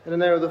In the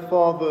name of the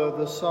Father,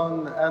 the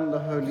Son, and the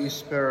Holy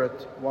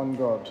Spirit, one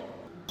God.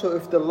 So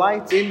if the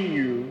light in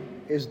you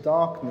is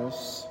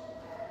darkness,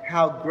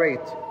 how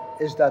great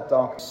is that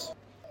darkness?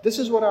 This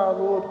is what our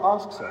Lord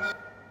asks us.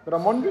 But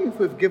I'm wondering if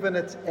we've given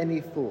it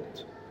any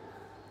thought.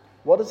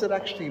 What does it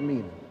actually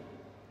mean?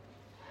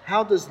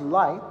 How does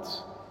light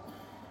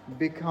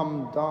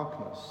become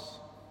darkness?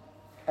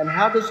 And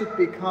how does it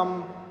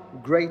become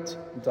great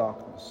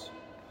darkness?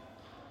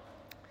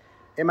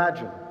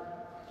 Imagine,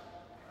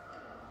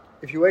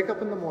 if you wake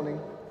up in the morning,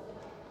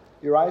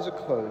 your eyes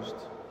are closed,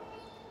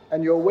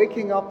 and you're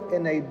waking up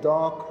in a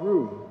dark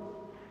room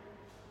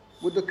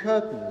with the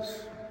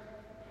curtains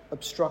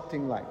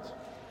obstructing light.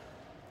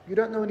 You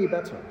don't know any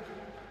better.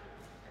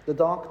 The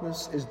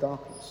darkness is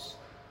darkness.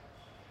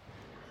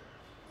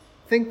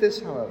 Think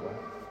this, however.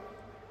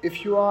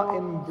 If you are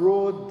in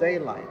broad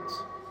daylight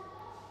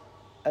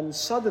and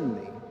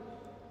suddenly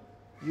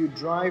you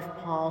drive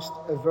past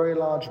a very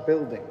large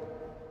building,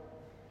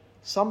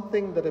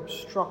 something that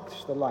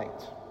obstructs the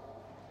light,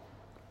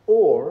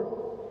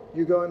 or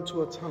you go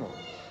into a tunnel,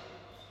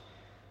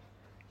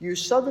 you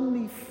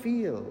suddenly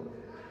feel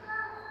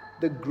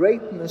the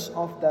greatness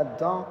of that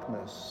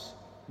darkness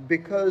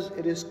because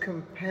it is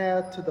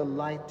compared to the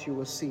light you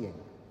were seeing.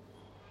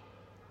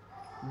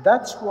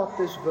 That's what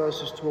this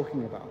verse is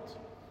talking about.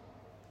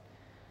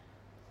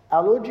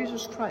 Our Lord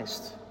Jesus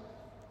Christ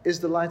is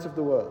the light of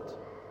the world.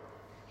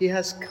 He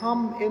has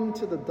come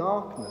into the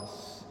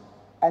darkness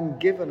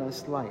and given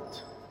us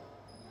light.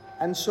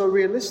 And so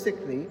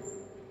realistically,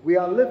 we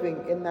are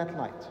living in that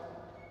light.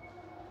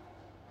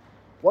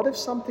 What if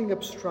something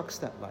obstructs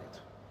that light?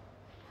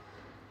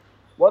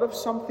 What if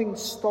something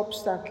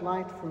stops that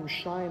light from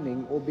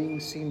shining or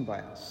being seen by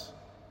us?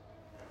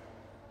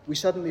 We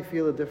suddenly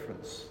feel a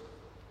difference.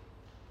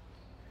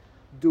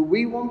 Do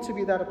we want to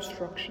be that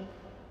obstruction?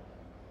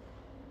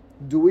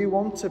 Do we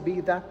want to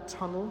be that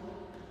tunnel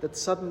that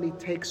suddenly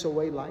takes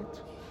away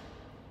light?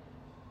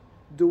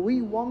 Do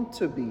we want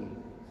to be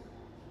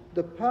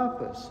the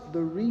purpose,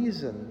 the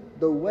reason,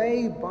 the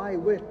way by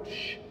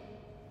which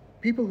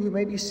people who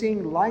may be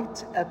seeing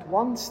light at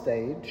one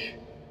stage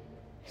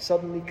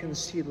suddenly can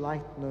see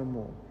light no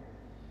more?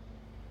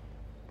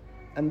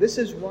 And this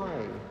is why,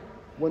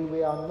 when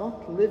we are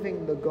not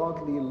living the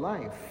godly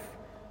life,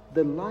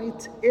 the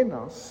light in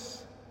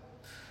us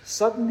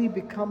suddenly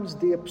becomes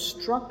the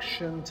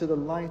obstruction to the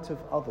light of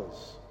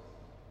others.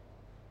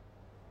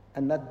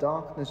 And that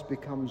darkness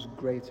becomes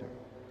greater.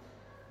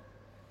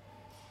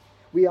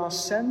 We are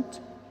sent,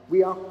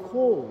 we are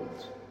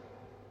called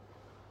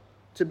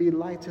to be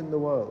light in the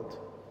world.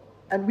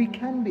 And we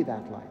can be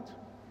that light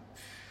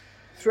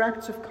through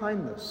acts of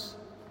kindness.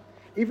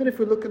 Even if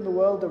we look in the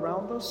world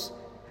around us,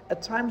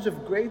 at times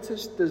of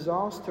greatest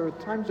disaster, at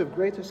times of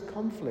greatest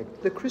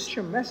conflict, the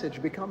Christian message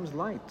becomes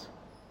light,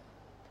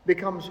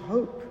 becomes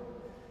hope,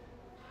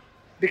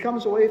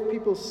 becomes a way of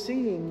people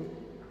seeing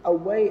a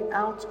way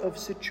out of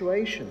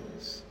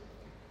situations.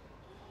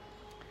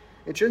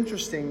 It's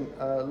interesting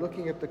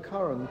looking at the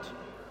current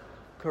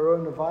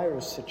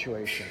coronavirus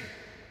situation.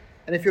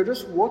 And if you're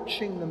just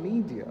watching the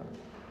media,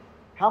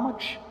 how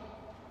much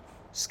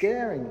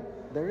scaring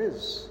there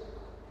is,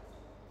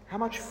 how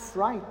much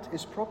fright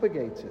is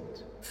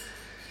propagated.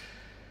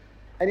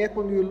 And yet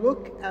when you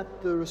look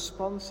at the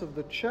response of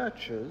the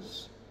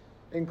churches,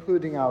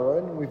 including our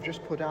own, and we've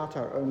just put out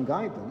our own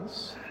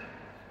guidance,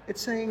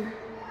 it's saying,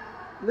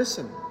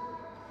 listen,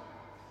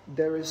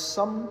 there is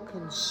some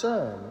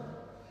concern,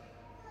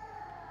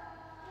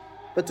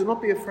 but do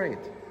not be afraid.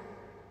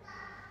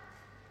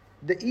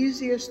 The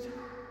easiest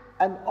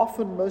and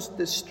often most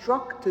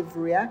destructive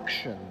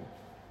reaction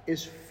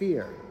is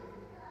fear.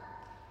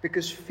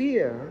 Because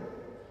fear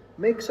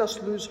makes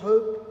us lose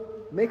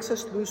hope, makes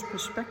us lose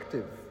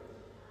perspective,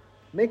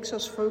 makes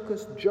us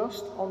focus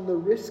just on the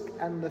risk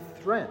and the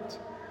threat,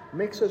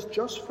 makes us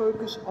just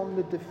focus on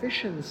the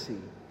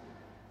deficiency,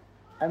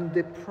 and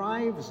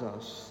deprives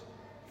us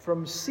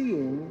from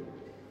seeing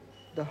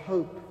the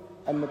hope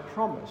and the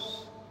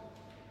promise.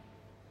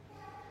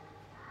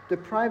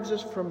 Deprives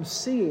us from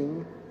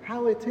seeing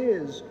how it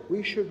is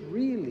we should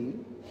really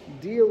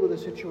deal with a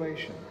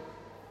situation.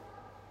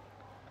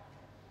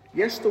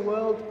 Yes, the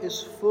world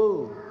is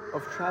full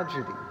of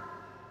tragedy,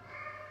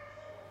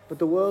 but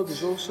the world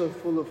is also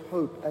full of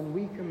hope, and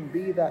we can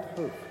be that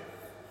hope.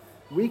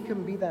 We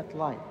can be that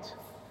light.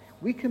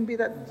 We can be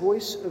that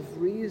voice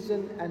of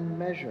reason and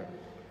measure.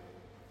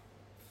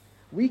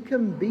 We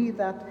can be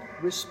that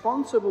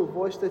responsible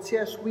voice that,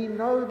 yes, we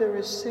know there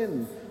is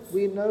sin,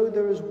 we know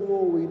there is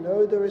war, we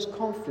know there is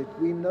conflict,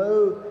 we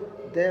know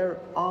there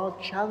are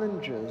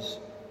challenges,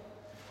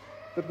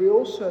 but we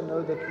also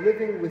know that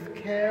living with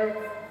care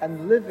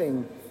and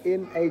living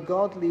in a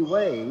godly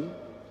way,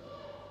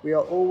 we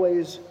are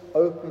always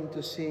open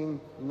to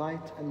seeing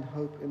light and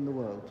hope in the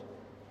world.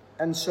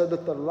 And so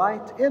that the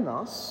light in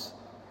us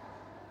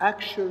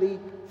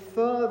actually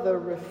further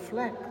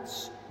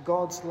reflects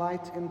God's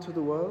light into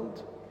the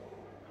world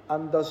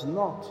and does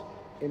not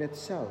in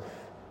itself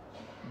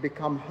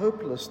become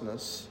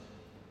hopelessness,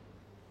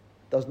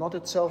 does not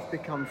itself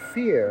become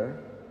fear,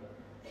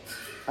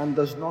 and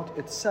does not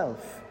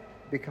itself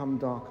become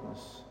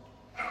darkness.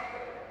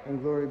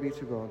 And glory be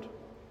to God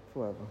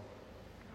forever.